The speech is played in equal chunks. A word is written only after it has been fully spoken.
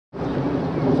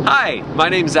Hi, my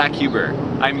name's Zach Huber.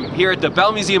 I'm here at the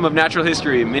BellMuseum of Natural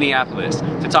History in Minneapolis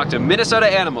to talk to Minnesota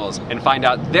animals and find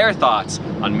out their thoughts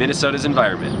on Minnesota's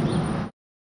environment.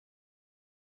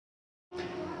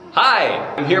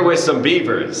 Hi, I'm here with some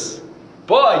beavers.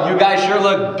 Boy, you guys sure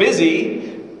look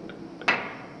busy.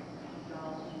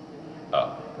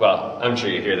 Oh, well, I'm sure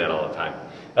you hear that all the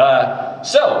time.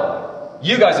 So,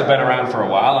 you guys have been around for a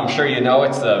while. I'm sure you know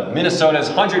it's the Minnesota's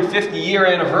 150-year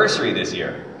anniversary this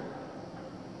year.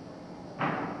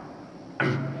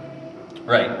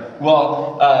 Right.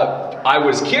 Well, I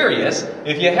was curious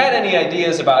if you had any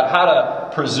ideas about how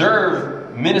to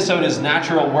preserve Minnesota's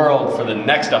natural world for the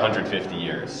next 150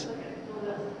 years.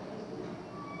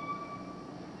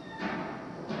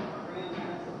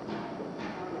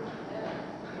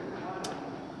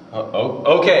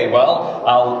 Okay, well,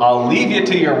 I'll leave you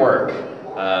to your work.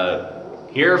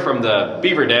 Here from the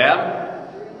Beaver Dam,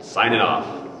 signing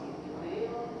off.